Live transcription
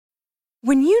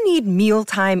When you need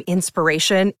mealtime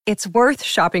inspiration, it's worth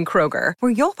shopping Kroger,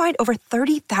 where you'll find over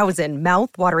 30,000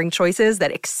 mouth-watering choices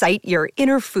that excite your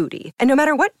inner foodie. And no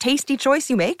matter what tasty choice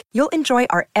you make, you'll enjoy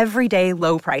our everyday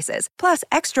low prices, plus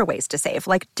extra ways to save,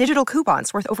 like digital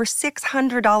coupons worth over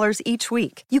 $600 each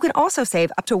week. You can also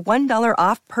save up to $1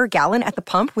 off per gallon at the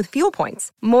pump with fuel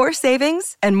points. More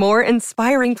savings and more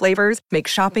inspiring flavors make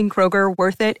shopping Kroger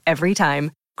worth it every time.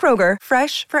 Kroger,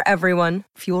 fresh for everyone.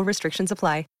 Fuel restrictions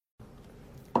apply.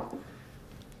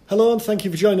 Hello and thank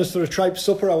you for joining us for a Tripe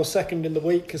Supper, our second in the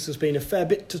week, because there's been a fair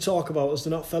bit to talk about, has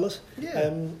there not, fellas?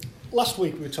 Yeah. Last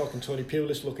week we were talking to Tony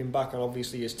Pulis, looking back on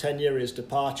obviously his tenure, his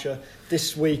departure.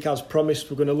 This week, as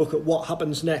promised, we're going to look at what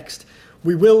happens next.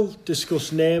 We will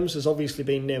discuss names. There's obviously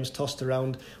been names tossed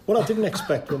around. What I didn't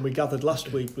expect when we gathered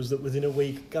last week was that within a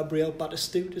week, Gabriel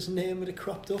Batistu's name had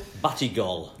cropped up.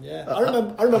 Batigol. Yeah, I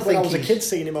remember when I was a kid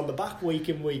seeing him on the back week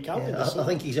in, week out. Yeah, I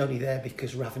think he's only there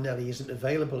because Ravanelli isn't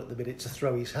available at the minute to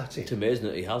throw his hat in. It's amazing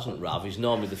that he hasn't, Rav. He's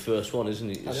normally the first one, isn't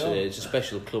he? It's a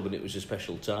special club and it was a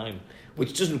special time,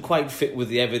 which doesn't quite fit with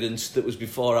the evidence that was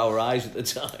before our eyes at the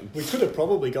time. We could have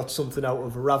probably got something out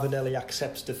of Ravanelli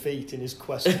accepts defeat in his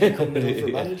quest to become the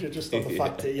manager, just on the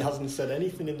fact that he hasn't said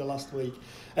anything in the last week.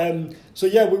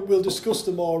 We'll discuss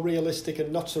the more realistic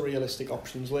and not so realistic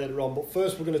options later on. But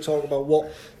first, we're going to talk about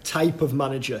what type of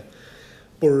manager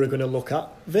Borough are going to look at.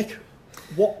 Vic,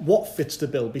 what fits the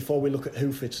bill before we look at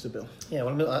who fits the bill? Yeah,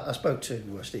 well, I spoke to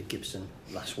Steve Gibson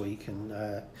last week,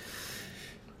 and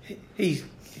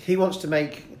he wants to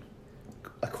make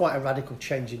quite a radical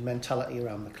change in mentality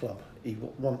around the club. He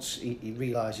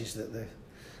realises that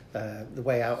the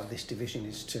way out of this division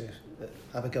is to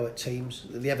have a go at teams.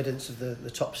 The evidence of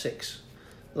the top six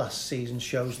last season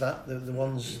shows that the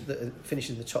ones that finished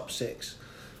in the top six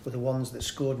were the ones that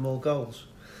scored more goals.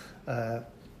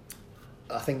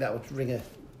 I think that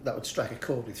would strike a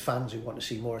chord with fans who want to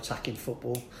see more attacking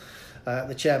football.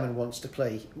 The chairman wants to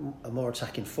play a more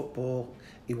attacking football.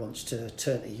 He wants to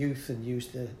turn to youth and use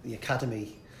the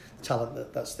academy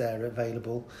talent that's there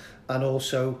available, and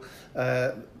also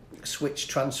switch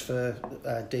transfer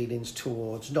dealings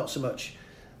towards not so much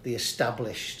the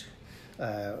established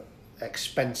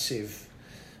expensive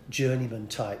journeyman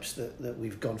types that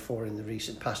we've gone for in the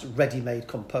recent past, ready-made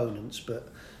components,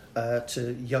 but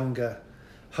to younger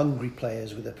hungry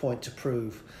players with a point to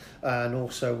prove, and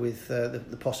also with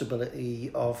the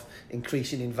possibility of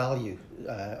increasing in value.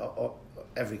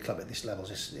 Every club at this level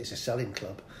is a selling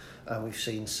club, and we've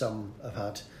seen some have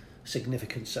had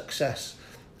significant success,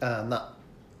 and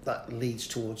that leads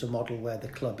towards a model where the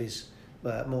club is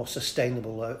more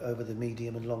sustainable over the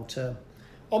medium and long term.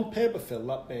 On paper, Phil,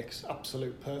 that makes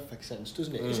absolute perfect sense,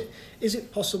 doesn't it? Is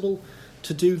it possible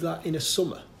to do that in a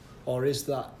summer, or is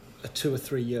that a 2 or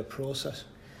 3 year process?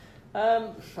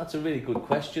 That's a really good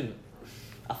question.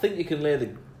 I think you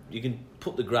can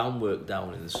put the groundwork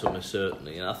down in the summer,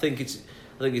 certainly, and I think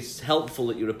it's helpful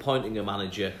that you're appointing a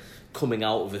manager coming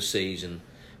out of a season,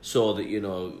 so that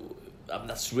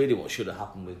that's really what should have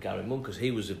happened with Gary Monk, because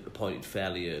he was appointed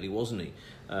fairly early, wasn't he?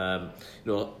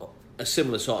 A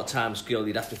similar sort of time scale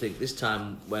you'd have to think this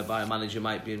time, whereby a manager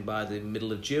might be in by the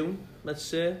middle of June, let's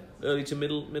say, early to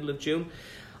middle of June.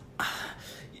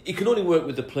 He can only work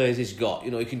with the players he's got.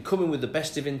 He can come in with the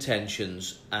best of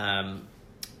intentions and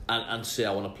say,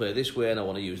 I want to play this way and I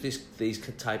want to use these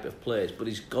type of players. But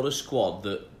he's got a squad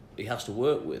that he has to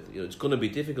work with. It's going to be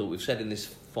difficult. We've said in this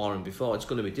forum before, it's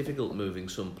going to be difficult moving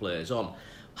some players on.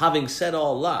 Having said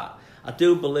all that, I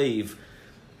do believe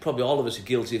probably all of us are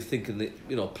guilty of thinking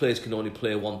that players can only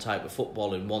play one type of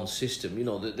football in one system.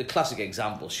 The classic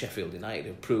example, Sheffield United,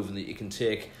 have proven that you can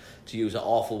take, to use that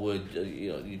awful word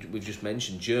we've just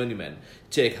mentioned, journeymen,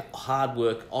 take hard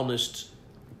work, honest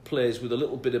players with a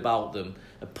little bit about them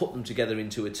and put them together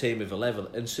into a team of 11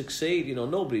 and succeed.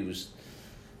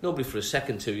 Nobody for a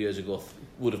second 2 years ago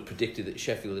would have predicted that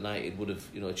Sheffield United would have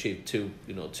achieved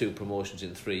two promotions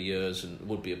in 3 years and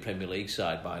would be a Premier League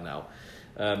side by now.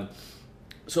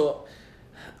 So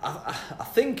I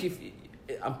think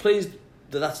I'm pleased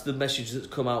that that's the message that's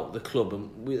come out of the club,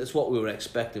 and that's what we were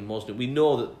expecting, wasn't it? We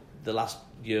know that the last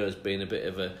year has been a bit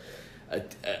of a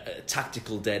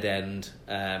tactical dead end.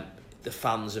 The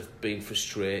fans have been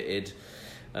frustrated.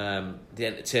 The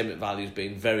entertainment value has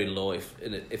been very low,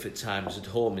 if at times at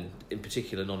home in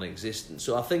particular non-existent.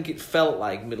 So I think it felt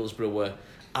like Middlesbrough were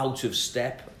out of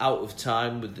step, out of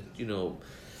time with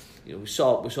we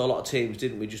saw a lot of teams,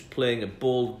 didn't we, just playing a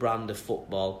bold brand of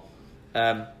football.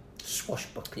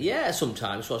 Swashbuckling. Yeah,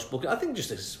 sometimes swashbuckling. I think, just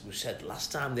as we said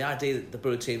last time, the idea that the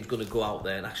Borough team's going to go out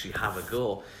there and actually have a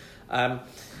go.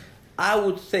 I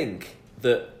would think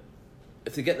that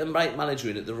if they get the right manager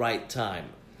in at the right time,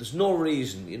 there's no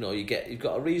reason, you've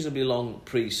got a reasonably long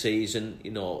pre-season.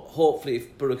 Hopefully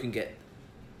if Borough can get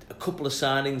a couple of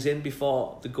signings in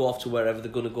before they go off to wherever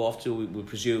they're going to go off to, we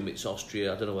presume it's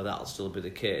Austria. I don't know whether that'll still be the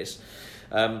case.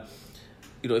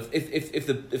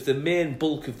 If the main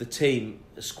bulk of the team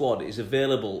squad is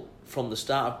available from the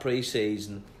start of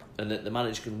pre-season, and that the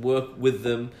manager can work with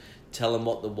them, tell them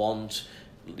what they want,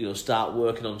 start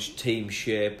working on team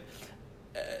shape,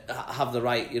 have the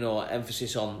right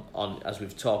emphasis on as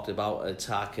we've talked about,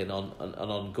 attack and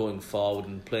on going forward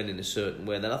and playing in a certain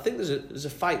way, then I think there's a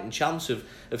fighting chance of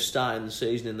starting the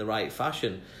season in the right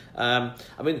fashion.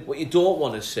 What you don't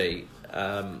want to see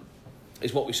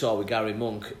is what we saw with Gary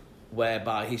Monk,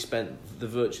 whereby he spent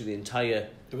virtually the entire...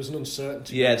 There was an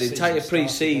uncertainty. Yeah, the entire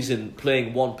pre-season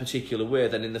playing one particular way.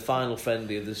 Then in the final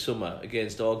friendly of the summer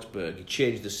against Augsburg, he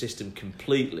changed the system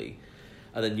completely,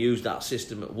 and then used that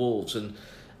system at Wolves. And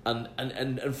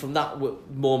from that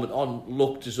moment on,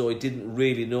 looked as though he didn't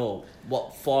really know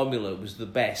what formula was the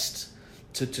best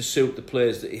to suit the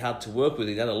players that he had to work with.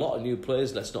 He had a lot of new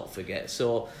players, let's not forget.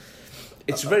 So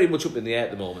it's very much up in the air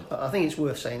at the moment. I think it's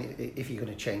worth saying, if you're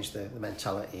going to change the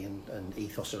mentality and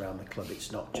ethos around the club,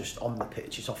 it's not just on the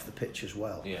pitch, it's off the pitch as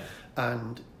well. Yeah.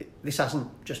 And this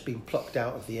hasn't just been plucked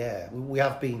out of the air. We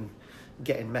have been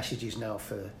getting messages now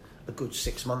for a good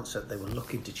 6 months that they were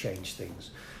looking to change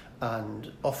things.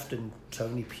 And often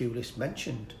Tony Pulis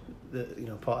mentioned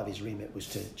that part of his remit was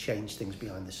to change things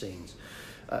behind the scenes.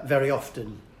 Very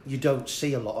often you don't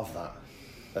see a lot of that.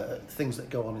 Things that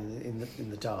go on in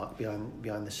the dark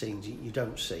behind the scenes you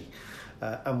don't see,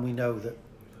 and we know that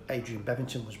Adrian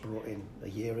Bevington was brought in a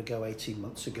year ago, 18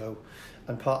 months ago,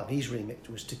 and part of his remit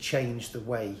was to change the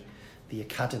way the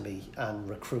academy and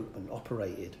recruitment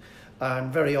operated.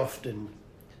 And very often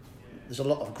there's a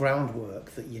lot of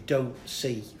groundwork that you don't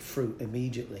see fruit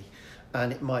immediately,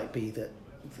 and it might be that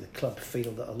the club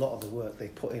feel that a lot of the work they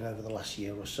put in over the last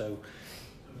year or so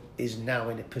is now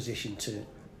in a position to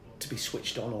be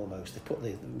switched on almost. They put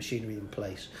the machinery in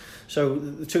place. So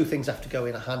the two things have to go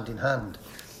in hand.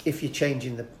 If you're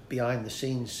changing the behind the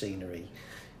scenes scenery,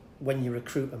 when you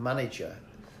recruit a manager,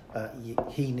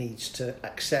 he needs to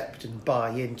accept and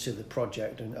buy into the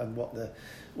project and what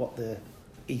the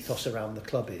ethos around the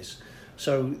club is.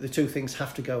 So the two things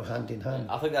have to go hand in hand.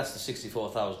 I think that's the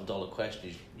 $64,000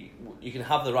 question. You can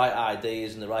have the right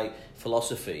ideas and the right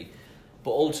philosophy,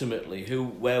 but ultimately,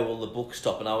 where will the buck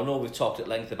stop? And I know we've talked at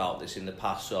length about this in the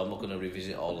past, so I'm not going to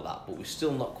revisit all of that, but we're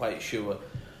still not quite sure.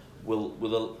 Will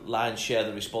the lion's share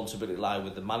the responsibility lie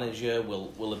with the manager?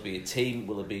 Will it be a team?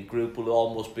 Will it be a group? Will it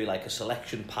almost be like a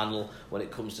selection panel when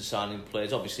it comes to signing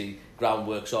players? Obviously,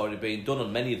 groundwork's already been done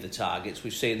on many of the targets.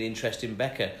 We've seen the interest in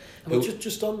Becker.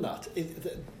 Just on that,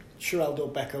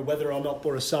 Sheraldo Becker, whether or not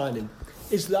Borough signing,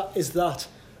 is that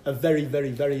a very,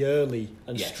 very, very early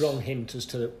and strong hint as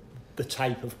to the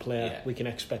type of player we can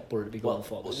expect Borough to be going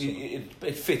for this summer?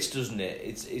 It fits, doesn't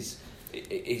it?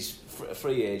 He's a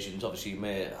free agent. Obviously, you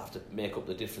may have to make up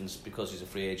the difference because he's a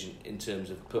free agent in terms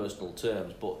of personal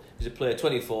terms. But he's a player,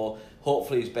 24.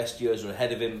 Hopefully, his best years are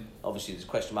ahead of him. Obviously, there's a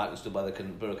question mark as to whether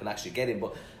Borough can actually get him.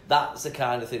 But that's the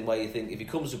kind of thing where you think if he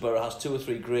comes to Borough, has 2 or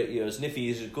 3 great years, and if he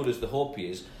is as good as the hope he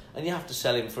is, and you have to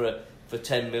sell him for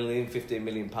 10 million, 15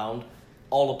 million pound.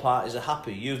 All the parties are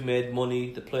happy. You've made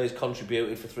money. The player's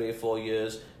contributed for 3 or 4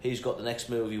 years. He's got the next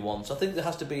move he wants. I think there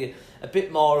has to be a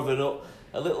bit more of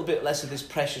a little bit less of this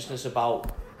preciousness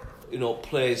about,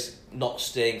 players not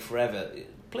staying forever.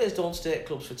 Players don't stay at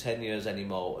clubs for 10 years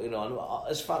anymore. And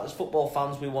as football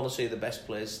fans, we want to see the best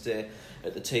players stay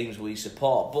at the teams we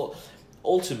support. But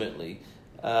ultimately,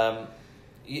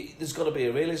 there's got to be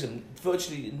a realism.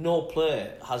 Virtually no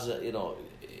player has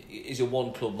is a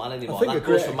one-club man anymore. And that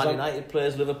goes for Man United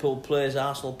players, Liverpool players,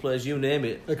 Arsenal players, you name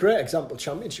it. A great example,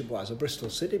 Championship-wise, are Bristol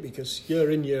City, because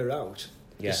year in, year out,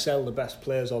 you sell the best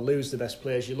players or lose the best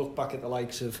players. You look back at the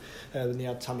likes of when they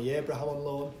had Tammy Abraham on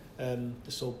loan,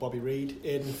 they sold Bobby Reid,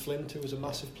 Aidan Flint, who was a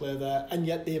massive player there, and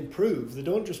yet they improve. They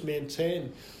don't just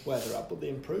maintain where they're at, but they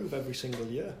improve every single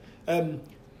year.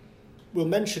 We'll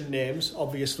mention names,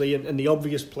 obviously, and the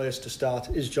obvious place to start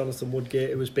is Jonathan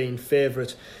Woodgate, who has been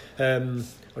favourite,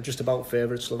 or just about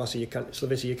favourite. Slavisa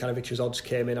Jukanovic's odds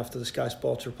came in after the Sky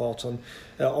Sports report on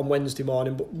Wednesday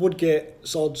morning. But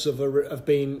Woodgate's odds have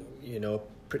been,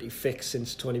 pretty fixed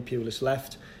since Tony Pulis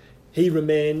left. He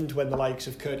remained when the likes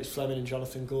of Curtis Fleming and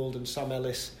Jonathan Gould and Sam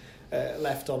Ellis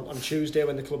left on Tuesday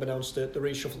when the club announced the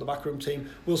reshuffle of the backroom team.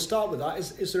 We'll start with that.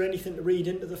 Is there anything to read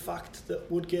into the fact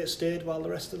that Woodgate stayed while the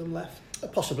rest of them left?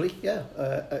 Possibly, yeah.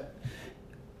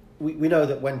 We know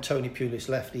that when Tony Pulis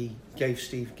left, he gave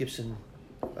Steve Gibson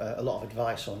a lot of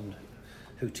advice on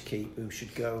who to keep, who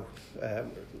should go,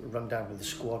 run down with the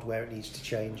squad where it needs to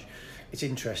change. It's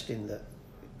interesting that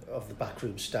of the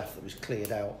backroom staff that was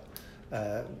cleared out,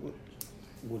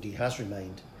 Woody has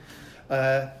remained.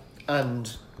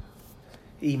 And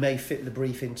he may fit the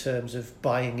brief in terms of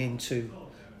buying into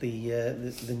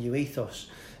the new ethos.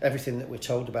 Everything that we're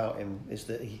told about him is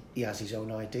that he has his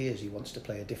own ideas. He wants to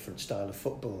play a different style of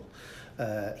football.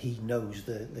 He knows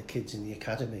the kids in the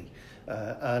academy,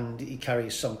 and he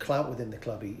carries some clout within the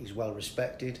club. He's well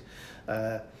respected.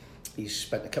 He's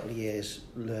spent a couple of years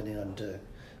learning under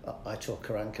Aitor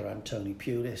Karanka and Tony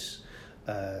Pulis.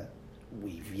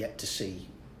 We've yet to see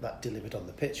that delivered on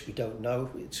the pitch. We don't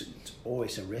know. It's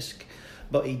always a risk,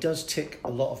 but he does tick a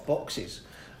lot of boxes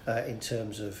in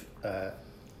terms of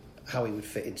how he would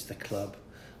fit into the club.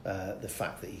 The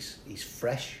fact that he's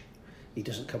fresh, he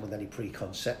doesn't come with any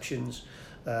preconceptions,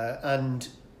 and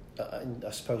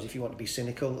I suppose if you want to be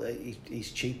cynical,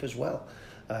 he's cheap as well.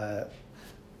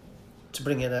 To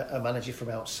bring in a manager from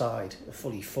outside, a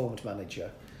fully formed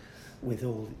manager, with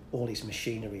all his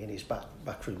machinery and his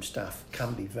backroom staff,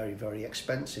 can be very, very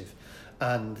expensive,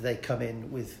 and they come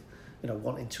in with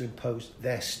wanting to impose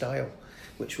their style,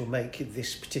 which will make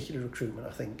this particular recruitment,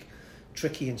 I think,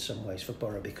 tricky in some ways for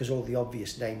Borough, because all the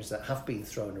obvious names that have been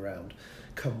thrown around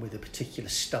come with a particular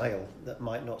style that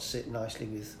might not sit nicely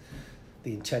with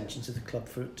the intentions of the club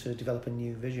to develop a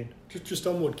new vision. Just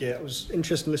on Woodgate, I was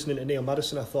interested in listening to Neil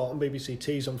Maddison, I thought, on BBC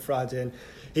Tees on Friday, and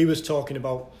he was talking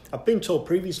about, I've been told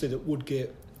previously that Woodgate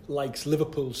likes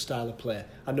Liverpool's style of play.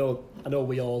 I know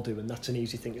we all do, and that's an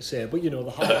easy thing to say, but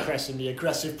the hard pressing, the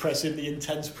aggressive pressing, the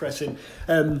intense pressing.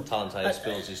 Talent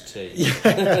spills his tea.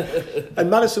 Yeah.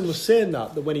 And Maddison was saying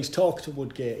that when he's talked to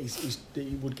Woodgate,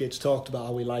 Woodgate's talked about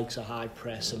how he likes a high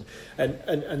press, and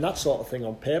that sort of thing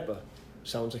on paper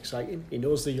sounds exciting. He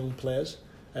knows the young players,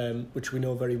 which we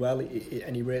know very well,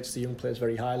 and he rates the young players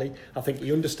very highly. I think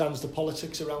he understands the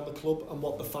politics around the club and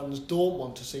what the fans don't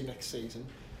want to see next season.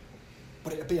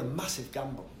 But it'd be a massive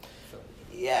gamble.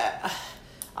 Yeah,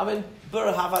 I mean,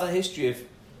 Borough have had a history of,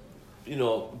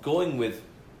 going with,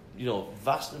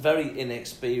 vast, very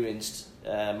inexperienced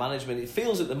management. It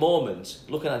feels at the moment,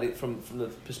 looking at it from the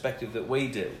perspective that we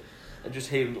do, and just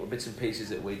hearing little bits and pieces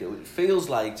that we do, it feels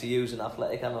like, to use an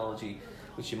athletic analogy,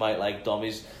 which you might like, Dom,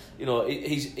 is,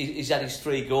 he's had his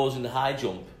 3 goals in the high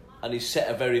jump, and he's set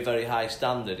a very, very high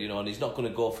standard, and he's not going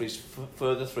to go for his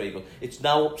further 3 goals. It's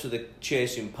now up to the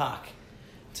chasing pack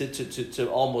to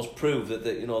almost prove that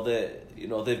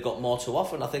they've got more to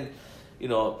offer. And I think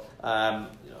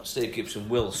Steve Gibson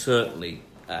will certainly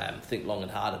think long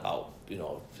and hard about,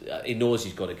 he knows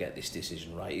he's got to get this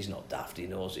decision right. He's not daft. He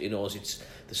knows there's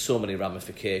so many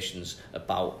ramifications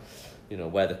about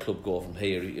where the club go from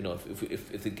here.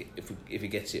 If he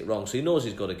gets it wrong, so he knows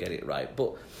he's got to get it right.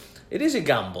 But it is a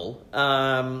gamble.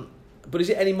 But is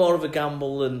it any more of a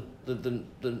gamble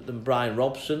than Brian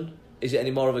Robson? Is it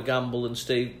any more of a gamble than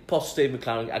Steve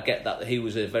McClaren? I get that he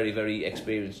was a very, very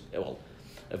experienced,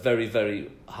 a very,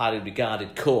 very highly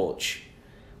regarded coach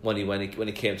when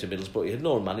he came to Middlesbrough. He had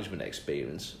no management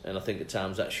experience, and I think at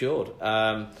times that showed.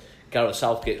 Gareth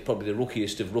Southgate's probably the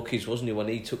rookiest of rookies, wasn't he, when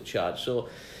he took charge? So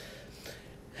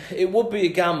it would be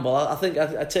a gamble. I think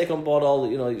I take on board all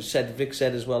that Vic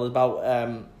said as well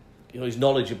about his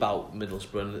knowledge about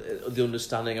Middlesbrough and the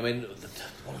understanding. I mean,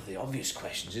 one of the obvious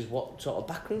questions is what sort of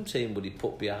backroom team would he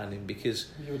put behind him? Because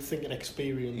you would think an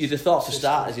experience. You'd have thought for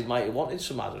starters he might have wanted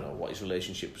some. I don't know what his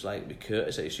relationship was like with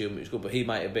Curtis. I assume it was good, but he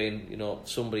might have been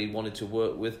somebody he wanted to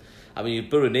work with. I mean,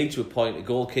 Borough need to appoint a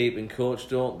goalkeeping coach,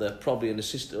 don't they? Probably an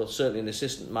assistant, or certainly an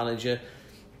assistant manager,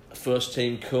 a first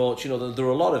team coach. There are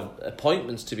a lot of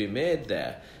appointments to be made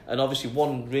there, and obviously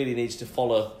one really needs to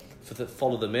follow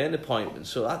the main appointment.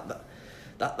 So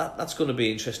that's going to be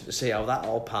interesting to see how that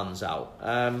all pans out.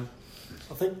 I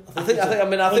think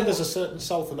there's a certain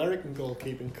South American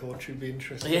goalkeeping coach who'd be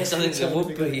interested. Yes, I think there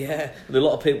would be. Yeah, and a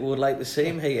lot of people would like to see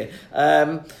him here.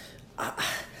 The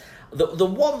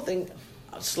one thing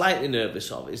I'm slightly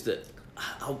nervous of is that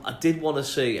I did want to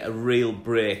see a real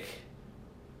break.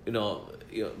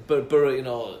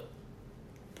 Borough,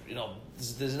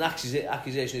 there's an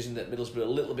accusation, isn't it, Middlesbrough a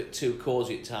little bit too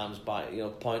cosy at times by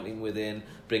pointing within,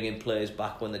 bringing players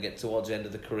back when they get towards the end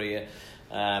of the career,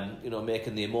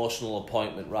 making the emotional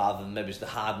appointment rather than maybe it's the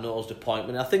hard-nosed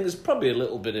appointment. I think there's probably a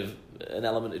little bit of an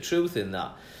element of truth in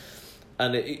that.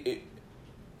 And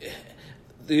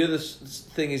the other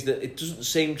thing is that it doesn't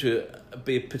seem to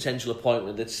be a potential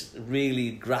appointment that's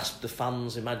really grasped the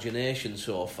fans' imagination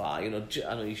so far. I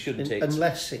know you shouldn't take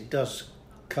unless it does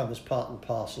come as part and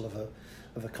parcel of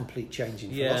a complete change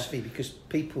in philosophy, because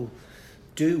people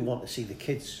do want to see the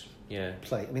kids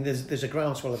play. I mean, there's a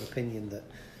groundswell of opinion that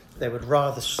they would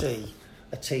rather see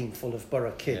a team full of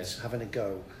Borough kids having a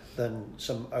go than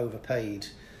some overpaid,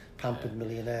 pampered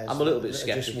millionaires. I'm a little bit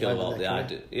sceptical about the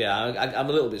idea. Yeah, I'm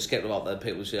a little bit sceptical about that.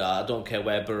 People say, I don't care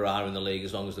where Borough are in the league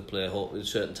as long as they play a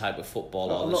certain type of football.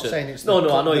 No, I'm not saying it's I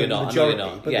know you're not.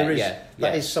 Majority, but yeah,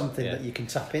 that is something that you can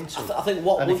tap into. I think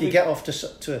what and if you get off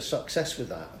to a success with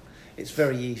that, it's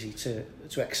very easy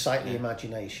to excite the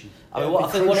imagination. I mean, what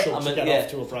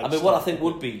I think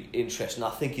would be interesting, I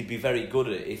think he'd be very good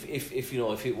at it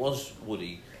if it was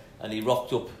Woody and he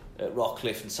rocked up at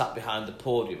Rockcliffe and sat behind the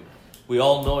podium. We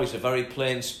all know he's a very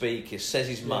plain speaker, says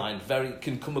his mind,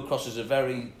 can come across as a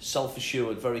very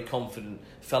self-assured, very confident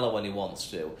fellow when he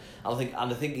wants to. And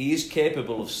I think he is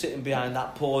capable of sitting behind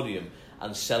that podium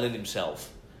and selling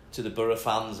himself to the Borough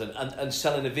fans and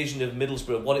selling a vision of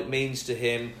Middlesbrough, what it means to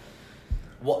him,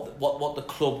 what the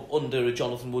club under a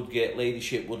Jonathan Woodgate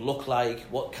leadership would look like,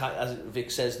 as Vic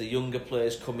says, the younger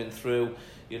players coming through,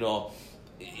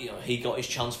 he got his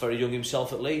chance very young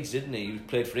himself at Leeds, didn't he? He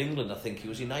played for England, I think he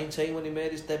was 19 when he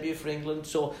made his debut for England,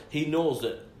 so he knows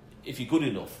that if you're good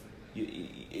enough,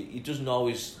 it doesn't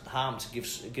always harm to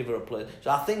give her a play.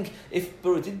 So I think if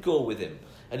Borough did go with him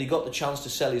and he got the chance to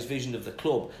sell his vision of the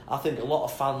club, I think a lot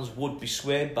of fans would be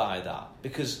swayed by that,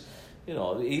 because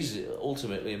he's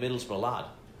ultimately a Middlesbrough lad.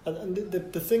 And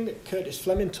the thing that Curtis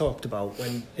Fleming talked about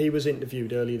when he was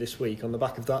interviewed earlier this week on the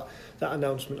back of that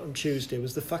announcement on Tuesday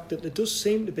was the fact that there does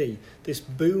seem to be this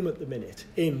boom at the minute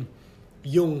in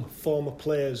young former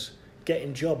players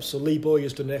getting jobs. So Lee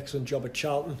Bowyer's done an excellent job at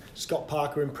Charlton. Scott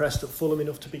Parker impressed at Fulham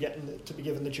enough to be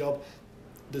given the job.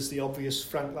 There's the obvious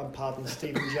Frank Lampard and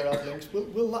Steven Gerrard links.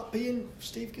 Will that be in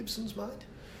Steve Gibson's mind?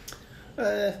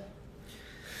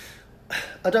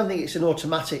 I don't think it's an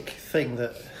automatic thing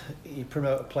that you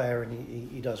promote a player and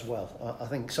he does well. I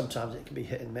think sometimes it can be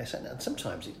hit and miss, and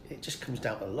sometimes it just comes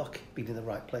down to luck, being in the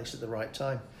right place at the right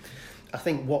time. I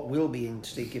think what will be in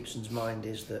Steve Gibson's mind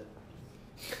is that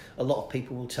a lot of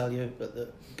people will tell you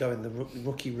that going the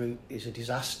rookie route is a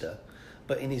disaster,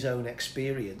 but in his own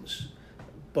experience,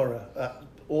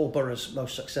 all Borough's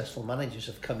most successful managers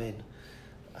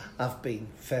have been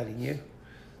fairly new.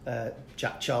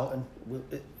 Jack Charlton,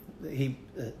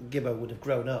 Gibbo would have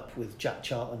grown up with Jack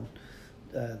Charlton,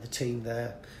 the team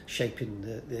there, shaping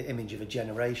the image of a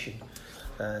generation.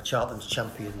 Charlton's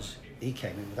champions, he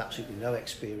came in with absolutely no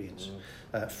experience,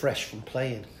 fresh from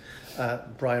playing.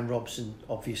 Brian Robson,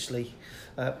 obviously.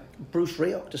 Bruce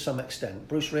Rioch to some extent.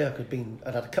 Bruce Rioch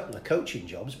had had a couple of coaching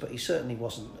jobs, but he certainly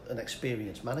wasn't an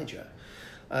experienced manager.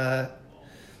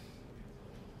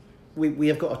 We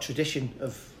have got a tradition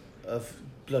of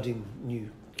blooding new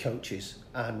coaches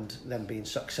and them being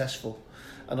successful,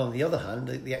 and on the other hand,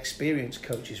 the experienced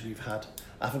coaches we've had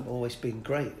haven't always been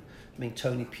great. I mean,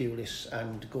 Tony Pulis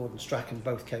and Gordon Strachan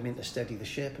both came in to steady the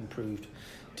ship and proved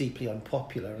deeply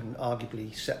unpopular and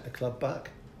arguably set the club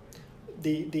back.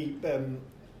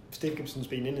 Steve Gibson's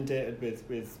been inundated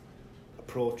with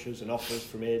approaches and offers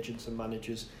from agents and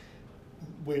managers.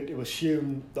 We're to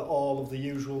assume that all of the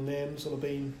usual names will have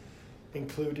been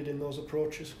included in those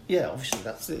approaches. Yeah,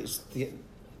 obviously it's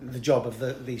the job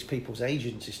of these people's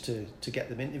agents is to get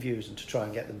them interviews and to try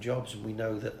and get them jobs, and we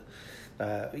know that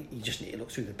you just need to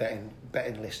look through the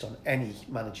betting list on any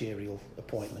managerial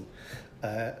appointment.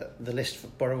 The list for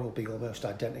Borough will be almost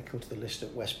identical to the list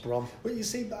at West Brom. Well, you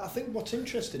see, I think what's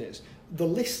interesting is the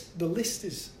list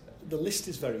is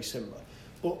very similar,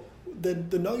 but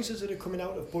the noises that are coming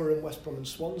out of Borough and West Brom and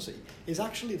Swansea is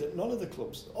actually that none of the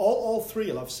clubs, all three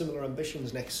will have similar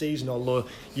ambitions next season, although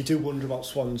you do wonder about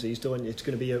Swansea's, don't you? It's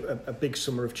going to be a big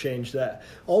summer of change there.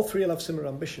 All three will have similar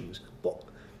ambitions, but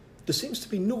there seems to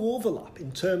be no overlap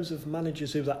in terms of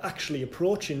managers who they're actually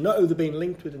approaching, not who they're being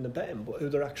linked with in the betting, but who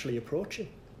they're actually approaching.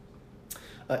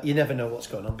 You never know what's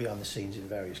going on behind the scenes in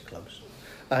various clubs.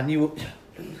 And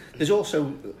there's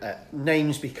also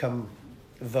names become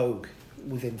vogue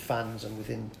within fans and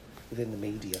within the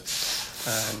media,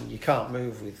 and you can't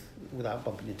move without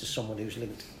bumping into someone who's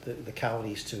linked the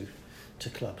Cowleys to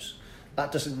clubs.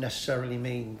 That doesn't necessarily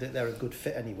mean that they're a good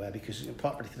fit anywhere, because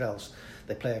apart from anything else,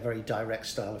 they play a very direct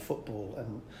style of football,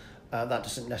 and that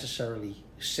doesn't necessarily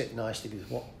sit nicely with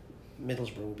what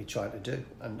Middlesbrough will be trying to do,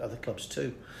 and other clubs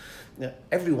too.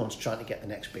 Everyone's trying to get the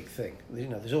next big thing.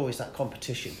 There's always that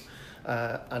competition,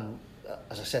 and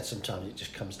as I said, sometimes it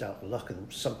just comes down to luck,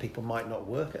 and some people might not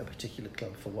work at a particular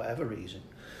club for whatever reason.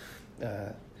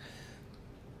 The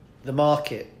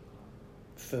market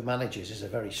for managers is a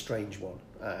very strange one.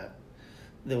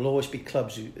 There will always be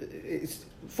clubs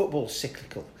football's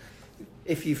cyclical.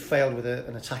 if you've failed with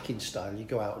an attacking style, you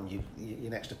go out and your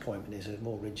next appointment is a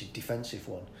more rigid defensive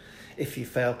one. If you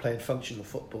fail playing functional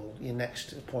football, your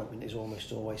next appointment is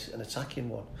almost always an attacking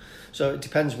one. So it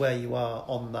depends where you are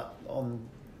on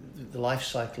the life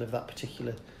cycle of that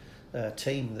particular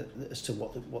team as to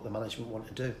what the management want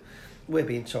to do. We're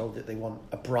being told that they want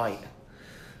a bright,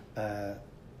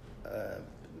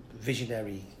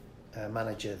 visionary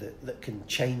manager that can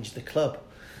change the club.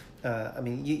 I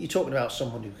mean, you're talking about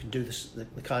someone who can do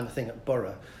the kind of thing at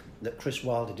Borough that Chris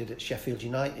Wilder did at Sheffield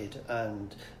United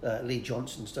and Lee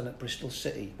Johnson's done at Bristol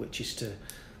City, which is to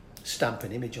stamp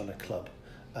an image on a club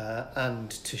and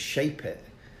to shape it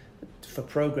for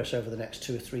progress over the next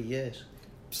 2 or 3 years.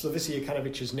 Slavisa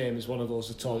Jokanović's name is one of those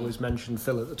that's always mentioned,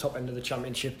 Phil, at the top end of the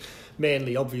Championship,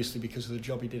 mainly, obviously, because of the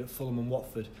job he did at Fulham and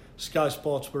Watford. Sky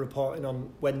Sports were reporting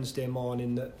on Wednesday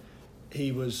morning that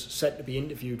he was set to be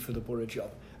interviewed for the Borough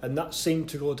job, and that seemed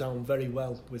to go down very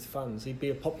well with fans. He'd be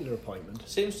a popular appointment.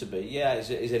 Seems to be, yeah.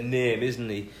 He's a name, isn't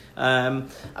he? I mean,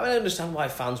 I understand why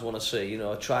fans want to see,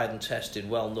 a tried and tested,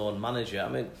 well-known manager. I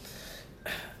mean,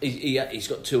 he's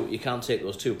got two. You can't take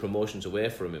those 2 promotions away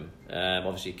from him.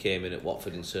 Obviously, he came in at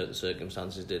Watford in certain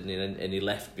circumstances, didn't he? And he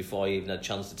left before he even had a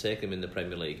chance to take him in the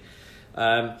Premier League.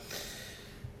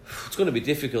 It's going to be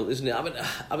difficult, isn't it? I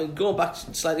mean, going back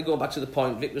to the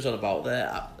point Vic was on about there.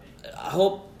 I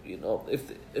hope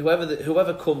if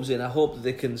whoever comes in, I hope that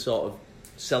they can sort of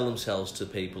sell themselves to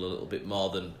people a little bit more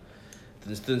than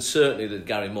certainly that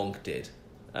Gary Monk did.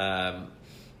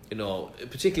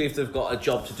 Particularly if they've got a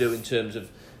job to do in terms of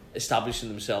establishing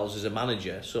themselves as a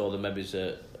manager. So there maybe is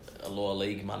a lower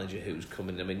league manager who's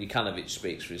coming. I mean, Jokanović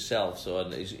speaks for himself, so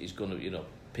and he's going to,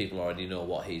 people already know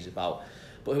what he's about.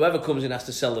 But whoever comes in has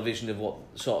to sell the vision of what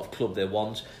sort of club they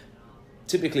want.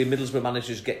 Typically, Middlesbrough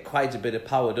managers get quite a bit of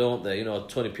power, don't they?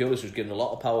 Tony Pulis was given a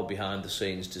lot of power behind the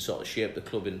scenes to sort of shape the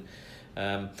club.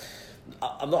 I'm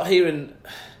not hearing.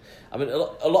 I mean, a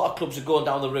lot of clubs are going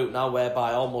down the route now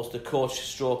whereby almost the coach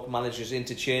stroke manager is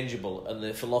interchangeable and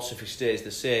the philosophy stays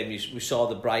the same. We saw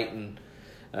the Brighton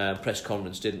press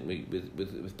conference, didn't we,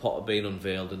 with Potter being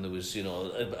unveiled, and there was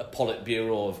a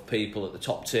Politburo of people at the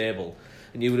top table,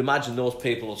 and you would imagine those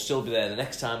people will still be there the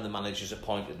next time the manager's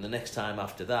appointed and the next time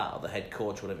after that, or the head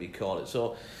coach, whatever you call it.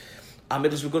 So we're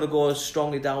going to go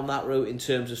strongly down that route in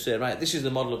terms of saying, right, this is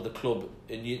the model of the club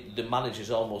and the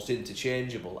manager's almost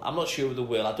interchangeable. I'm not sure of the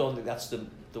will. I don't think that's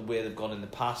the way they've gone in the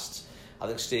past. I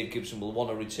think Steve Gibson will want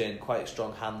to retain quite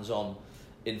strong hands-on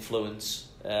influence.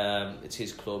 It's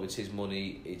his club, it's his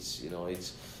money, he's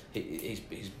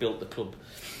built the club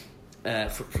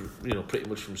pretty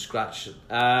much from scratch.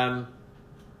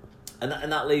 And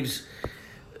that leaves,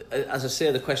 as I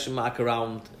say, the question mark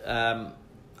around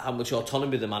how much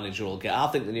autonomy the manager will get. I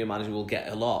think the new manager will get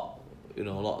a lot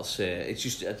to say. I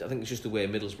think it's just the way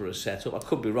Middlesbrough is set up. I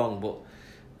could be wrong,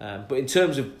 but in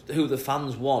terms of who the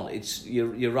fans want,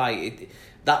 you're right.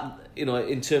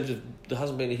 In terms of, there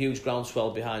hasn't been a huge groundswell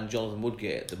behind Jonathan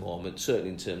Woodgate at the moment, certainly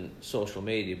in terms of social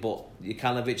media. But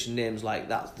Jokanović and names like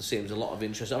that, there seems a lot of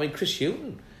interest. I mean, Chris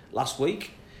Hughton last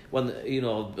week, when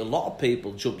a lot of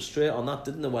people jumped straight on that,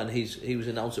 didn't they? When he was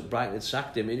announced at Brighton had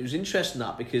sacked him, and it was interesting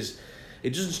that because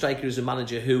it doesn't strike you as a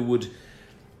manager who would,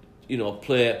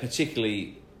 play a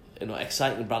particularly,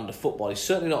 exciting brand of football. He's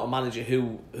certainly not a manager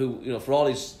who for all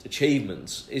his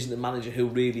achievements, isn't a manager who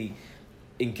really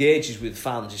engages with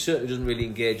fans. He certainly doesn't really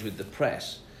engage with the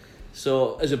press.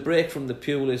 So, as a break from the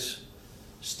Pulis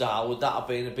style, would that have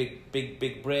been a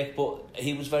big break? But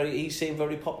he seemed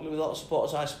very popular with a lot of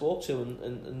supporters I spoke to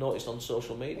and noticed on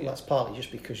social media. Well, that's partly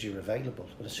just because you're available,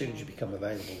 but as soon as you become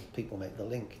available, people make the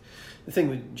link. The thing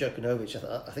with Jokanović,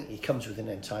 I think he comes with an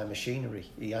entire machinery.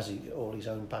 He has all his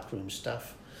own backroom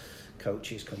staff,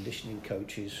 coaches, conditioning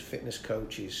coaches, fitness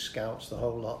coaches, scouts, the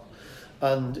whole lot.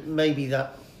 And maybe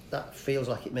that feels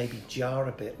like it maybe jar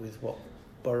a bit with what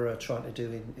Borough are trying to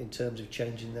do in terms of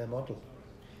changing their model.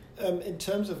 In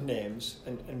terms of names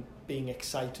and being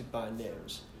excited by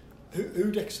names,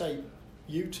 who'd excite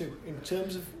you two in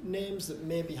terms of names that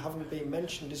maybe haven't been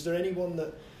mentioned? Is there anyone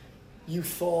that you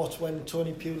thought when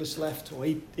Tony Pulis left,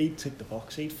 he'd tick the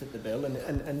box, he'd fit the bill,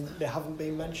 and they haven't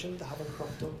been mentioned, they haven't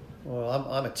cropped up? Well,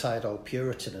 I'm a tired old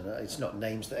Puritan, and it's not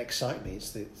names that excite me,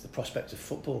 it's the prospect of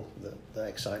football that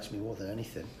excites me more than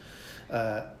anything.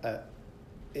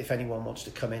 If anyone wants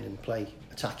to come in and play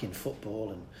attacking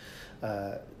football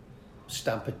and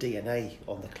stamp a DNA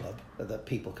on the club that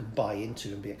people can buy into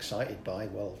and be excited by,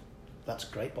 well, that's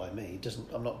great by me.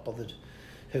 I'm not bothered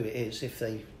who it is if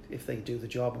they do the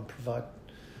job and provide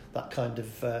that kind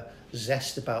of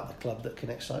zest about the club that can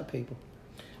excite people.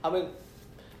 I mean,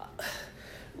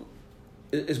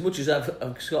 as much as I've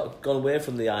gone away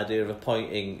from the idea of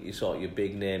appointing your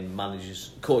big name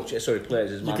managers, players as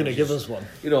managers. You're going to give us one.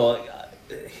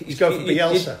 He's going for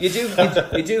Bielsa.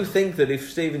 You do think that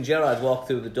if Steven Gerrard walked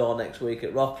through the door next week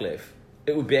at Rockcliffe,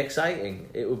 it would be exciting.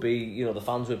 It would be, the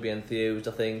fans would be enthused,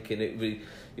 I think, and it would be,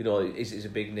 it's a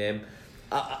big name.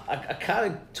 I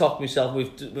kind of talk myself.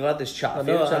 We've had this chat a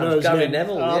few times. Gary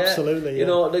Neville, absolutely.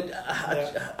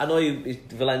 Yeah. I know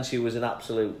Valencia was an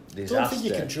absolute disaster. I don't think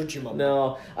you can judge him on that.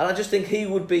 No, and I just think he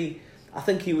would be. I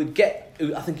think he would get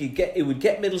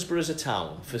Middlesbrough as a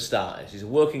town for starters. He's a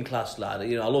working class lad.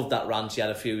 I love that rant he had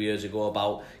a few years ago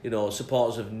about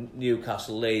supporters of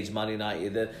Newcastle, Leeds, Man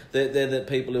United. They're the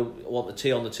people who want the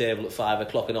tea on the table at 5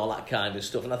 o'clock and all that kind of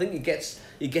stuff. And I think he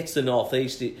gets the North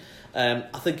East.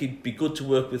 I think he'd be good to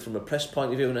work with from a press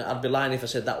point of view. And I'd be lying if I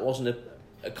said that wasn't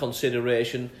a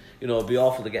consideration. It'd be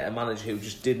awful to get a manager who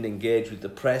just didn't engage with the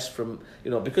press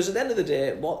because at the end of the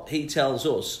day, what he tells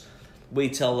us, we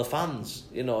tell the fans,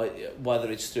 whether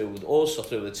it's through us or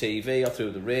through the TV or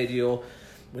through the radio.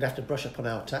 We'd have to brush up on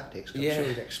our tactics. I'm sure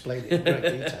we'd explain it in great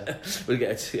detail. We'll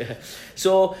get it, yeah.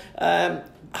 So, I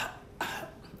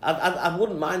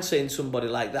wouldn't mind seeing somebody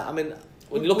like that. I mean,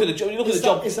 when you look at the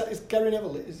job, is Gary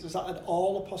Neville? Is that at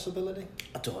all a possibility?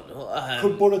 I don't know.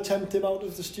 Could Borough tempt him out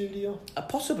of the studio?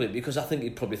 Possibly, because I think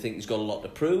he'd probably think he's got a lot to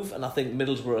prove, and I think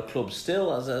Middlesbrough club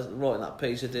still, as I wrote in that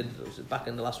piece I did back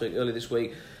in the last week, early this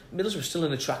week, Middlesbrough still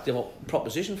an attractive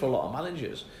proposition for a lot of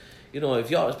managers.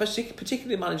 If you're,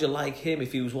 particularly a manager like him,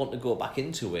 if he was wanting to go back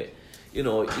into it, you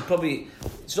probably,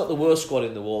 it's not the worst squad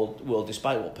in the world,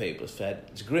 despite what people have said.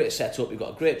 It's a great setup. You've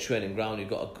got a great training ground. You've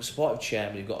got a supportive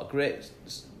chairman. You've got a great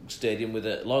stadium with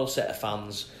a loyal set of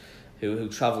fans who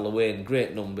travel away in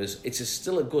great numbers. It's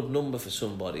still a good number for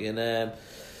somebody. And they're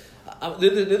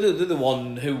the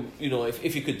one who,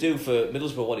 if you could do for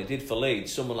Middlesbrough what he did for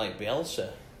Leeds, someone like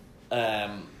Bielsa,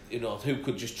 who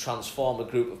could just transform a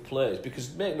group of players.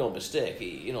 Because make no mistake,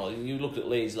 you looked at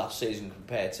Leeds last season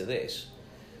compared to this.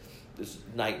 It's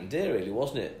night and day, really,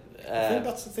 wasn't it? I think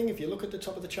that's the thing. If you look at the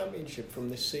top of the Championship from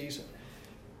this season,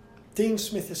 Dean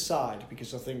Smith aside,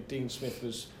 because I think Dean Smith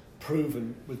was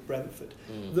proven with Brentford,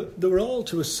 they were all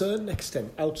to a certain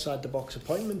extent outside the box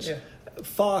appointments. Yeah.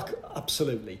 Farke,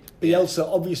 absolutely. Bielsa,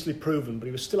 obviously proven, but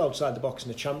he was still outside the box in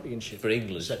the Championship for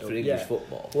English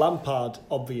football. Lampard,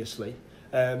 obviously.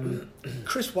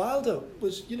 Chris Wilder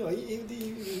was, he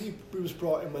was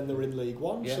brought in when they were in League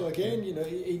One. Yeah. So again,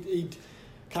 he'd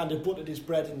kind of buttered his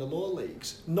bread in the lower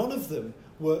leagues. None of them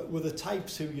were the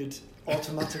types who you'd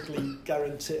automatically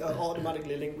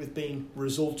link with being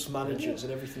results managers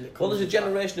and everything that comes. Well, there's a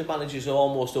generation of managers who are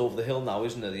almost over the hill now,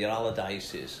 isn't there? The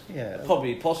Allardyces. Yeah.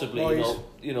 Possibly, Moyes.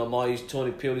 Moyes,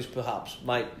 Tony Pulis perhaps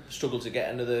might struggle to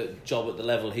get another job at the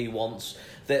level he wants.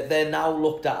 They're now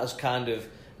looked at as kind of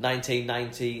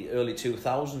 1990, early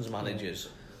 2000s managers.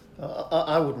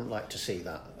 I wouldn't like to see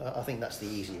that. I think that's the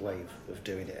easy way of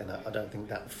doing it, and I don't think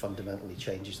that fundamentally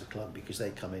changes the club, because they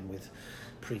come in with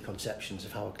preconceptions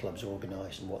of how a club's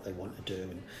organised and what they want to do,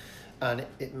 and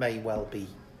it may well be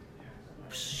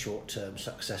short-term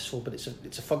successful, but it's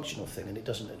a functional thing, and it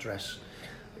doesn't address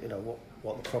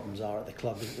what the problems are at the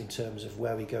club in terms of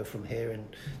where we go from here and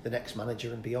the next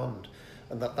manager and beyond.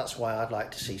 And that's why I'd like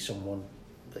to see someone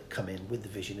that come in with the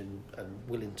vision and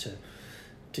willing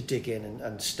to dig in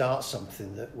and start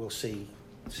something that we'll see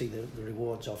the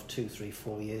rewards of 2, 3,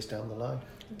 4 years down the line.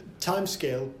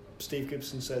 Timescale, Steve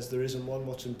Gibson says there isn't one.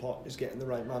 What's important is getting the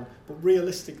right man. But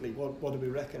realistically, what do we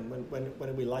reckon? When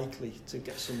are we likely to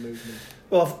get some movement?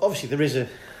 Well, obviously there is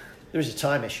a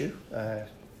time issue.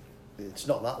 It's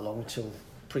not that long until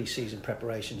pre-season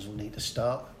preparations will need to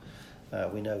start.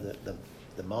 We know that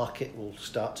the market will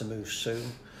start to move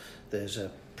soon. There's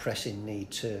a pressing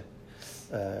need to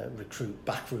recruit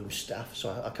backroom staff, so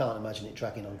I can't imagine it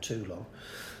dragging on too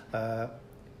long.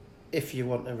 If you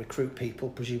want to recruit people,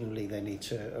 presumably they need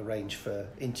to arrange for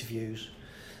interviews,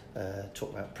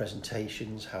 talk about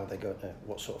presentations, how they're going to,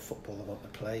 what sort of football they want to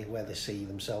play, where they see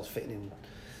themselves fitting in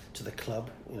to the club,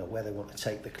 where they want to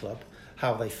take the club,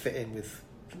 how they fit in with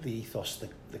the ethos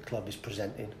the club is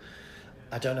presenting.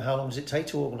 I don't know how long does it take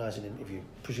to organise an interview.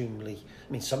 Presumably,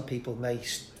 some people may.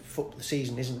 The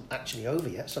season isn't actually over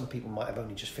yet. Some people might have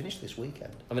only just finished this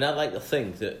weekend. I'd like to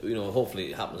think that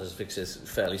hopefully it happens, as Vic says,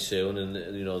 fairly soon, and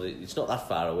it's not that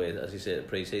far away, as you say, at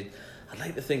pre-season. I'd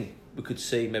like to think we could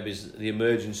see maybe the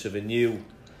emergence of a new,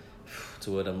 what's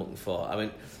the word I'm looking for?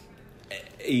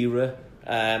 Era.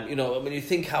 You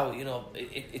think how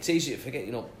it's easy to forget.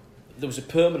 There was a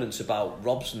permanence about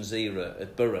Robson's era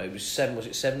at Borough. It was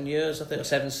 7 years, I think, or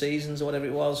 7 seasons or whatever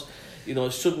it was.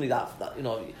 suddenly that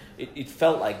it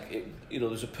felt like there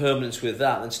was a permanence with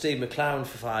that. And Steve McLaren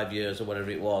for 5 years or whatever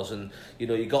it was, and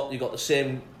you got the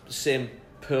same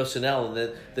personnel,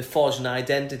 and they forged an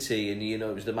identity, and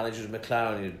it was the manager of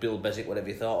McLaren, Bill Beswick, whatever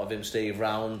you thought of him, Steve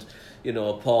Round,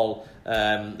 Paul,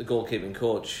 the goalkeeping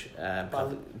coach,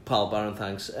 Paul Barron,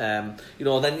 thanks. And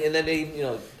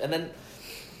then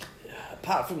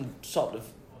apart from sort of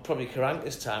probably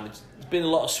Karanka's time, it's been a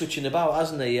lot of switching about,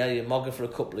 hasn't there? Yeah, Mogger for a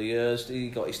couple of years, he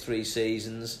got his 3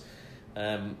 seasons.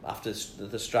 After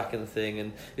the Strachan thing,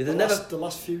 and the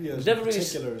last few years never in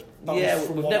particular,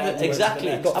 we've never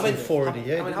exactly got through 4 in a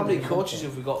year. I mean, how many coaches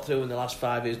have we got through in the last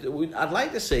 5 years? I'd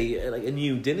like to see like a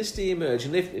new dynasty emerge,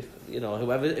 and if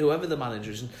whoever the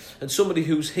manager is, and somebody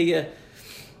who's here.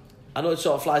 I know it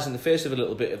sort of flies in the face of a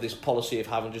little bit of this policy of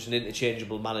having just an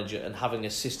interchangeable manager and having a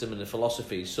system and a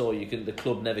philosophy, so the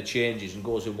club never changes and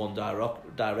goes in one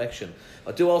direction.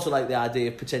 I do also like the idea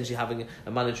of potentially having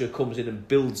a manager who comes in and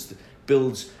builds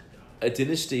a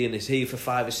dynasty and is here for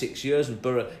 5 or 6 years, and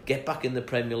Borough get back in the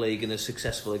Premier League and are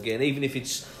successful again, even if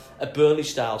it's a Burnley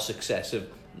style success of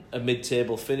a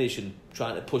mid-table finish and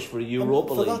trying to push for a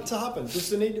Europa League. For that to happen, does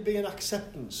there need to be an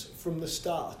acceptance from the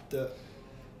start that,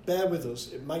 bear with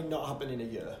us, it might not happen in a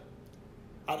year?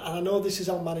 And I know this is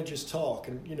how managers talk,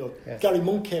 and Gary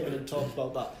Monk came in and talked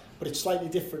about that, but it's slightly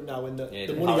different now in that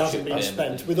the money hasn't been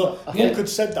spent. Monk had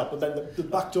said that, but then they're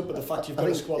backed up with the fact you've got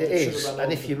a squad that should have run over.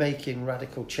 And if you're making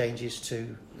radical changes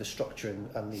to the structure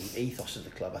and the ethos of the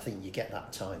club, I think you get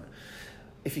that time.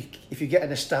 If you get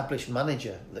an established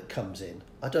manager that comes in,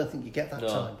 I don't think you get that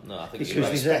time. No, I think because you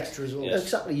expect results. Yes.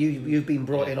 Exactly, you've been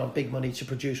brought in on big money to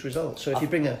produce results. So if you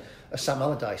bring a Sam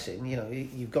Allardyce in,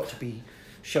 you've got to be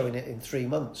showing it in 3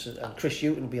 months, and Chris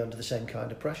Hughton will be under the same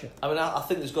kind of pressure. I mean, I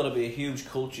think there's got to be a huge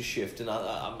culture shift, and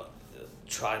I'm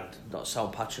trying to not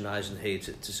sound patronising here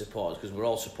to supporters, because we're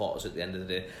all supporters at the end of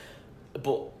the day.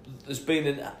 But there's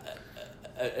been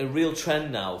a real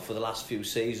trend now for the last few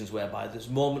seasons whereby there's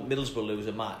moment Middlesbrough lose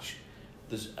a match,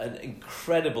 there's an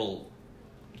incredible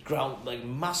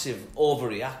massive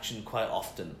overreaction quite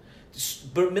often.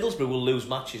 Middlesbrough will lose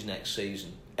matches next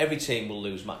season. Every team will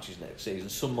lose matches next season,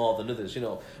 some more than others.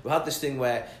 We had this thing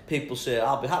where people say,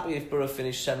 I'll be happy if Borough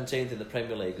finish 17th in the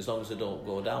Premier League as long as they don't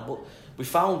go down. But we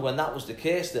found when that was the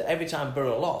case that every time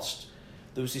Borough lost,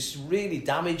 there was this really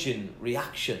damaging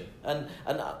reaction, and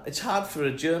it's hard for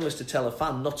a journalist to tell a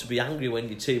fan not to be angry when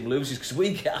your team loses, because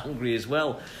we get angry as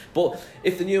well. But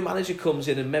if the new manager comes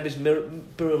in and maybe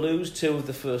Borough lose 2 of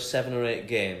the first 7 or 8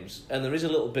 games, and there is a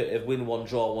little bit of win 1,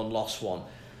 draw 1, loss 1,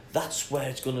 that's where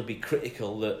it's going to be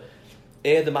critical that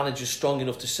the manager's strong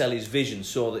enough to sell his vision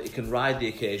so that he can ride the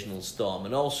occasional storm,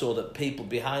 and also that people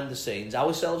behind the scenes,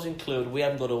 ourselves included, we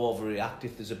haven't got to overreact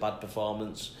if there's a bad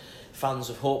performance. Fans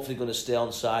are hopefully going to stay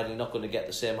on side, and you're not going to get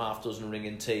the same half dozen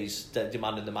ringing teas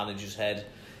demanding the manager's head,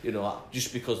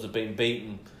 just because they've been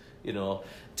beaten.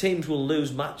 Teams will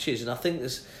lose matches, and I think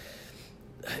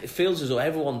it feels as though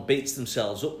everyone beats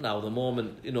themselves up now the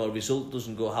moment a result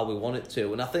doesn't go how we want it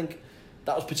to, and I think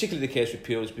that was particularly the case with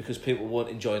Pulis because people weren't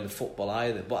enjoying the football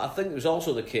either. But I think it was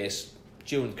also the case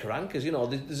during Karanka's.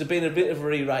 There's been a bit of a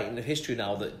rewriting of history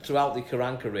now that throughout the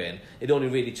Karanka reign, it only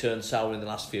really turned sour in the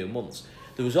last few months.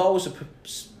 There was always a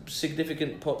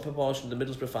significant proportion of the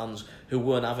Middlesbrough fans who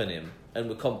weren't having him and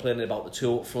were complaining about the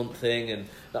 2 up front thing, and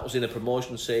that was in a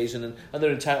promotion season, and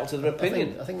they're entitled to their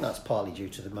opinion. I think that's partly due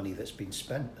to the money that's been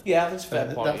spent. Yeah, that's a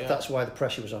fair point. That's why the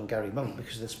pressure was on Gary Monk,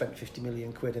 because they'd spent 50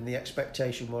 million quid and the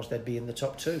expectation was they'd be in the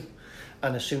top 2.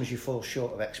 And as soon as you fall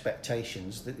short of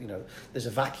expectations, there's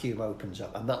a vacuum opens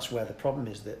up, and that's where the problem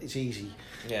is, that it's easy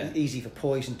for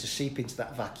poison to seep into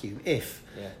that vacuum if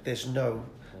there's no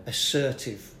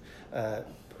assertive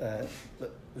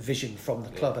vision from the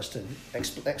club as to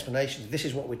explanations. This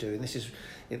is what we're doing.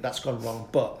 That's gone wrong,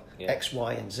 but X,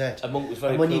 Y, and Z. And Monk was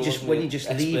very when you just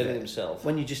leave it, himself.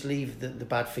 When you just leave the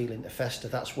bad feeling to fester,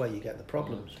 that's where you get the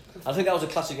problems. I think that was a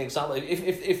classic example.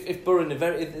 If Borough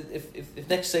if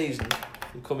next season,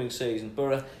 the coming season,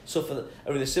 Borough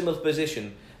are in a similar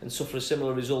position and suffer a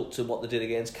similar result to what they did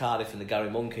against Cardiff in the Gary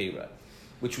Monk era,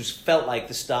 which felt like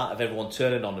the start of everyone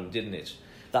turning on him, didn't it?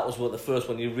 That was the first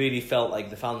one. You really felt like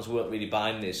the fans weren't really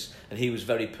buying this, and he was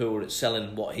very poor at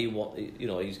selling what he wanted.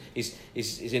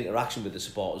 His interaction with the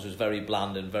supporters was very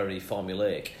bland and very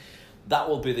formulaic. That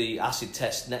will be the acid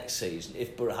test next season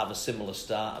if Borough have a similar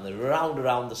start and they're around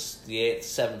the 8th,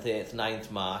 7th, 8th,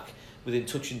 9th mark, within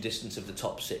touching distance of the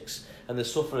top 6, and they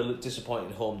suffer a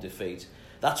disappointing home defeat.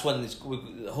 That's when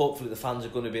hopefully the fans are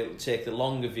going to be able to take the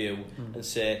longer view and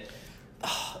say,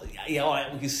 Yeah, all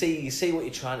right, we can see what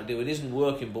you're trying to do. It isn't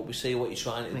working, but we see what you're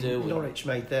trying to do. Norwich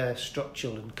made their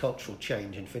structural and cultural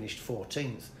change and finished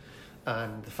 14th,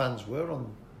 and the fans were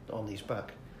on his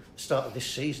back. The start of this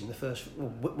season,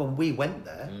 when we went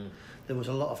there, there was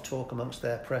a lot of talk amongst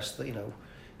their press that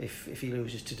if he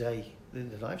loses today,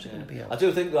 the lives are going to be out. I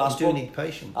do think that you need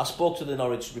patience. I spoke to the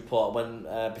Norwich report when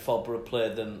before Borough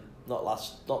played them, not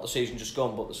the season just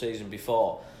gone, but the season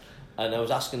before. And I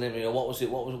was asking him,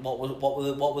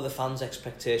 what were the fans'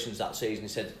 expectations that season? He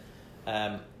said,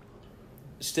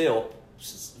 stay up,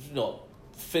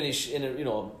 finish in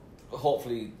a,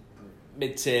 hopefully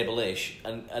mid-table-ish,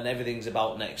 and everything's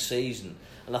about next season.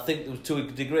 And I think to a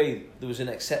degree there was an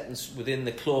acceptance within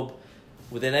the club,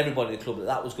 within everybody in the club,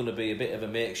 that was going to be a bit of a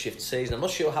makeshift season. I'm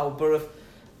not sure how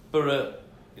Borough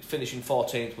finishing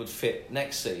 14th would fit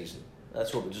next season.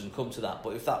 Let's hope it doesn't come to that.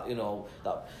 But if that,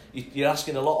 that you're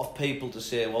asking a lot of people to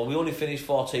say, well, we only finished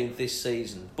 14th this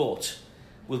season, but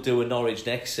we'll do a Norwich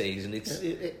next season.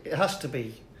 It has to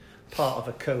be part of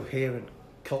a coherent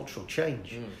cultural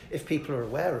change. If people are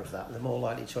aware of that, they're more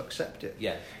likely to accept it.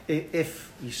 Yeah.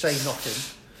 If you say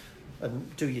nothing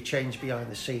and do your change behind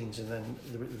the scenes, and then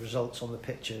the results on the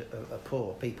pitch are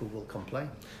poor, people will complain.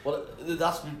 Well, I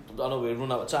know we've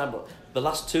run out of time, but the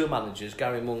last two managers,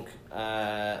 Gary Monk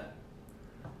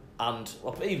and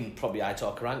even probably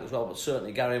Aitor Karanka as well, but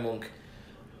certainly Gary Monk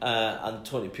and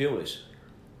Tony Pulis,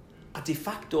 were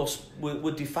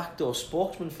de facto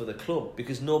spokesmen for the club,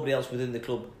 because nobody else within the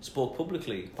club spoke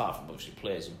publicly, apart from obviously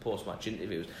players in post-match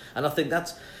interviews. And I think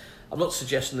I'm not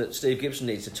suggesting that Steve Gibson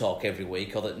needs to talk every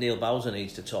week or that Neil Bowser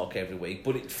needs to talk every week,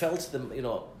 but it felt to them,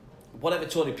 whatever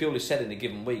Tony Pulis said in a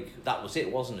given week, that was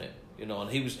it, wasn't it? And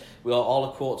we all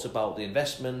the quotes about the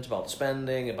investment, about the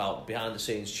spending, about behind the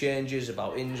scenes changes,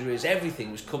 about injuries,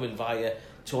 everything was coming via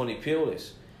Tony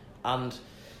Pulis. And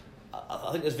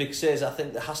I think, as Vic says, I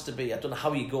think there has to be, I don't know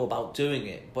how you go about doing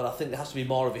it, but I think there has to be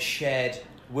more of a shared,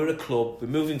 we're a club, we're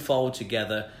moving forward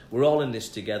together, we're all in this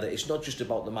together. It's not just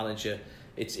about the manager,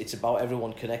 it's about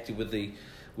everyone connected with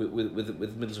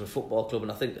Middlesbrough Football Club,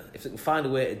 and I think if they can find a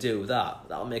way to do that,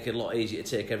 that'll make it a lot easier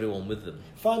to take everyone with them.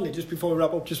 Finally, just before we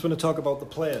wrap up, just want to talk about the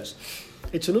players.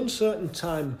 It's an uncertain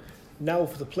time now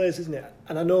for the players, isn't it?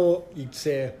 And I know you'd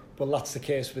say, well, that's the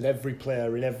case with every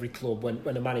player in every club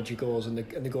when a manager goes and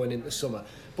they're going into summer.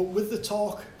 But with the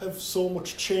talk of so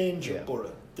much change at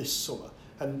Borough this summer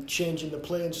and changing the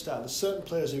playing style, there's certain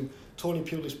players who Tony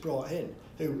Pulis brought in,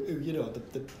 who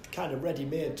the kind of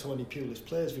ready-made Tony Pulis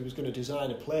players. If he was going to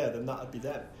design a player, then that would be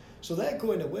them. So they're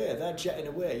going away, they're jetting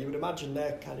away. You would imagine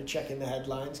they're kind of checking the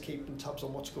headlines, keeping tabs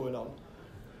on what's going on.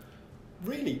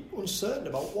 Really uncertain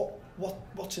about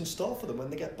what's in store for them when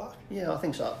they get back. Yeah, I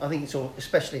think so. I think it's all,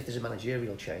 especially if there's a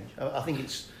managerial change. I think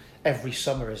it's every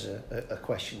summer is a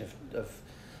question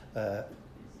of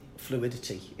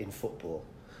fluidity in football.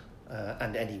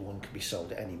 And anyone can be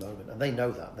sold at any moment, and they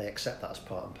know that, they accept that as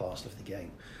part and parcel of the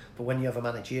game. But when you have a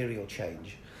managerial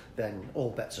change, then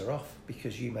all bets are off,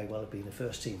 because you may well have been a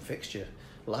first team fixture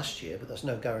last year, but there's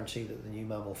no guarantee that the new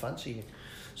man will fancy you.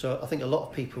 So I think a lot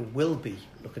of people will be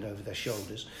looking over their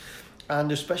shoulders, and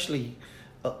especially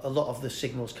a lot of the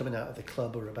signals coming out of the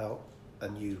club are about a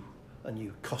new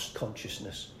cost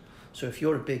consciousness. So if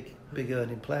you're a big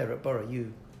earning player at Borough,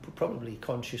 you're probably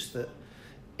conscious that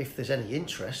if there's any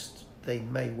interest, they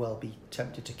may well be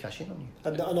tempted to cash in on you.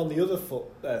 And on the other foot,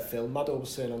 Phil, Maddo was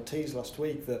saying on Tees last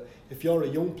week that if you're a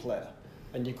young player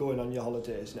and you're going on your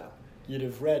holidays now, you'd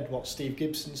have read what Steve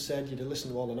Gibson said, you'd have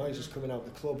listened to all the noises coming out of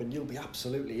the club, and you'll be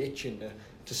absolutely itching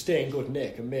to stay in good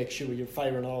nick and make sure you're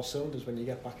firing all cylinders when you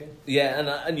get back in.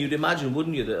 Yeah, and you'd imagine,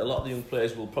 wouldn't you, that a lot of the young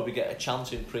players will probably get a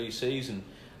chance in pre-season,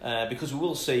 because we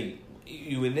will see,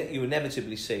 you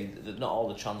inevitably see that not all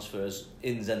the transfers,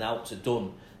 ins and outs, are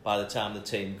done by the time the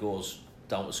team goes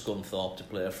down to Scunthorpe to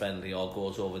play a friendly or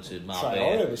goes over to Marbella.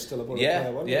 Traore was still a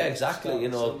player, wasn't he? Yeah, exactly.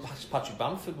 Patrick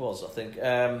Bamford was, I think.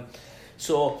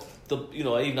 So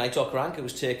even Aitor Karanka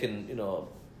was taking,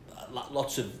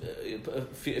 lots of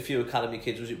a few academy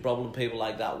kids, was it Brobham, people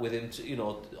like that with him,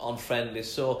 on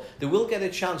friendlies. So they will get a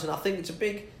chance, and I think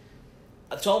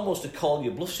it's almost a call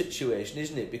your bluff situation,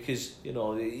 isn't it? Because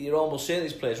you're almost saying to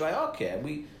these players, right?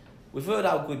 Okay, we've heard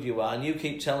how good you are, and you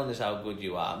keep telling us how good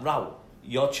you are. Right,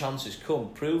 your chances come,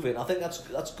 prove it. I think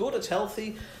that's good. It's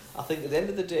healthy. I think at the end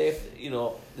of the day,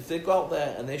 if they go out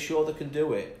there and they show they can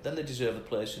do it, then they deserve a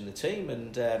place in the team.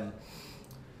 And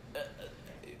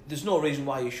there's no reason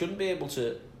why you shouldn't be able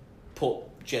to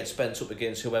put Jed Spence up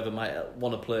against whoever might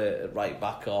want to play at right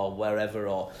back or wherever,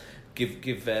 or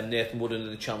give Nathan Woodard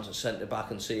a chance at centre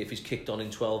back and see if he's kicked on in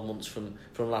 12 months from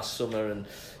last summer. And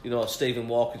Stephen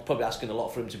Walker's probably asking a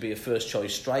lot for him to be a first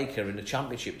choice striker in the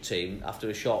Championship team after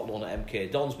a short loan at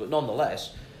MK Dons, but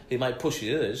nonetheless he might push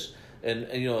the others, and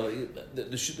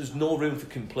there's no room for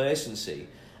complacency.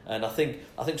 And I think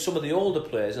some of the older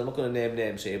players, I'm not going to name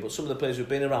names here, but some of the players who've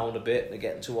been around a bit and are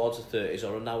getting towards the 30s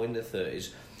or are now in their 30s,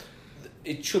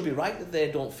 it should be right that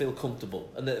they don't feel comfortable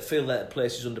and that they feel that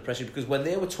place is under pressure, because when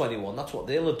they were 21, that's what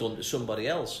they'll have done to somebody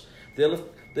else. They'll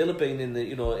have been in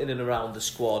the in and around the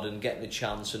squad and getting a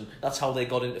chance, and that's how they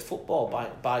got into football,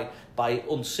 by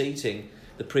unseating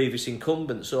the previous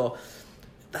incumbent. So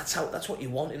that's what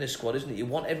you want in a squad, isn't it? You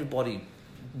want everybody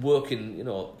working,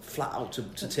 flat out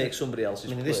to take somebody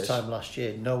else's place. This time last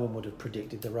year, no one would have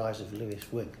predicted the rise of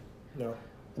Lewis Wing. No.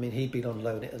 He'd been on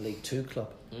loan at a League Two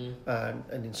club, and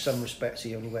in some respects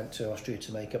he only went to Austria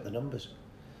to make up the numbers.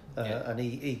 And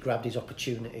he grabbed his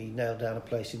opportunity, nailed down a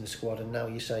place in the squad, and now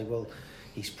you say, well,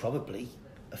 he's probably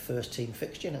a first team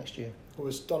fixture next year. Well,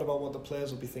 it's not about what the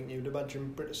players will be thinking. You'd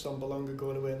imagine Britta Sombalonga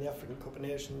going away in the African Cup of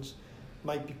Nations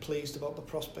might be pleased about the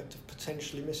prospect of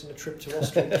potentially missing a trip to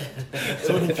Austria. It's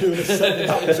only purely said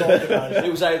that was organised. It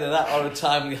was either that or a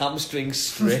timely hamstring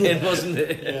strain, wasn't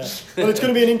it? Yeah. Well, it's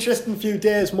going to be an interesting few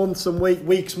days, months and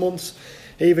months.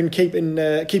 Even keep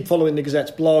following the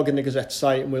Gazette's blog and the Gazette's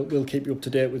site, and we'll keep you up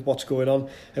to date with what's going on.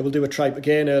 We'll do a tripe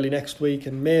again early next week,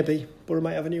 and maybe Borough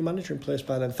might have a new manager in place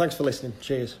by then. Thanks for listening.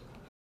 Cheers.